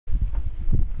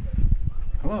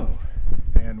Hello,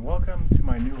 and welcome to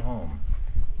my new home.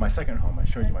 My second home. I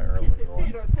showed you my earlier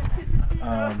one.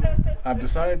 I've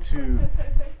decided to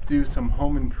do some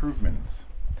home improvements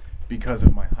because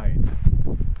of my height.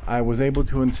 I was able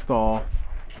to install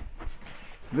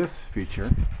this feature,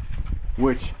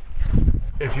 which,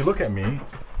 if you look at me,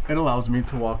 it allows me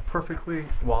to walk perfectly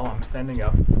while I'm standing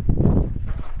up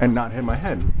and not hit my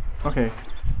head. Okay,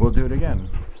 we'll do it again.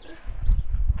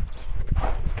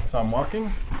 So I'm walking,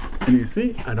 and you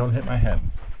see, I don't hit my head.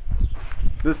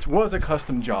 This was a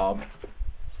custom job,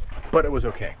 but it was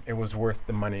okay. It was worth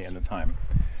the money and the time.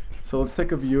 So let's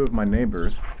take a view of my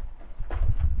neighbors.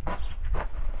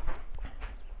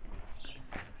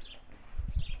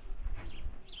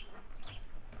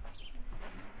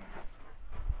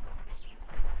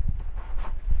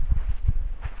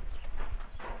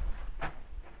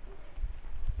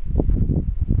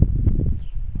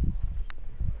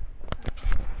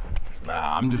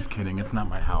 Nah, I'm just kidding. It's not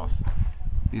my house.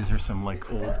 These are some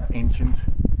like old ancient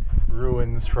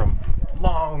ruins from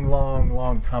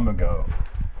long time ago.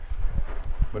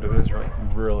 But it is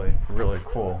really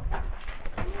cool.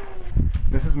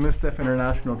 This is Miss Steph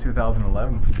International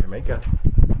 2011 from Jamaica.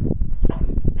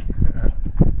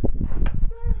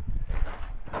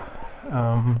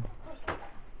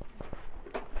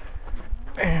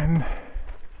 And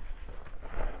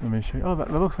let me show you. Oh,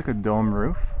 that looks like a dome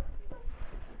roof.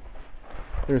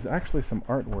 There's actually some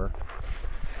artwork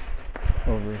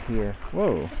over here.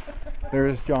 Whoa.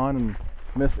 There's John and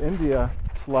Miss India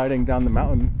sliding down the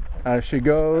mountain as she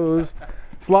goes.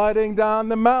 Sliding down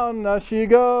the mountain as she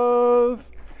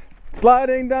goes.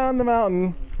 Sliding down the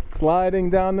mountain. Sliding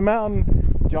down the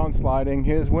mountain. John sliding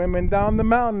his women down the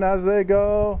mountain as they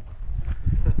go.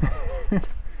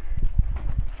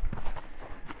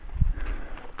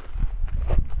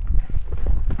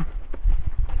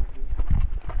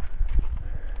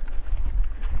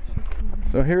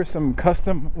 So here's some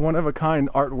custom, one-of-a-kind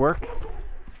artwork.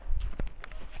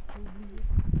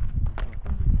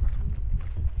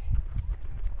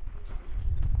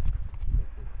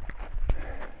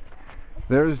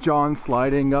 There's John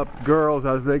sliding up girls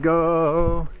as they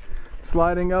go,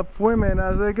 sliding up women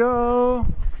as they go.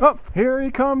 Oh, here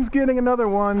he comes getting another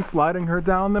one, sliding her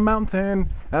down the mountain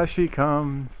as she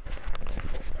comes,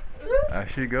 as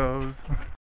she goes.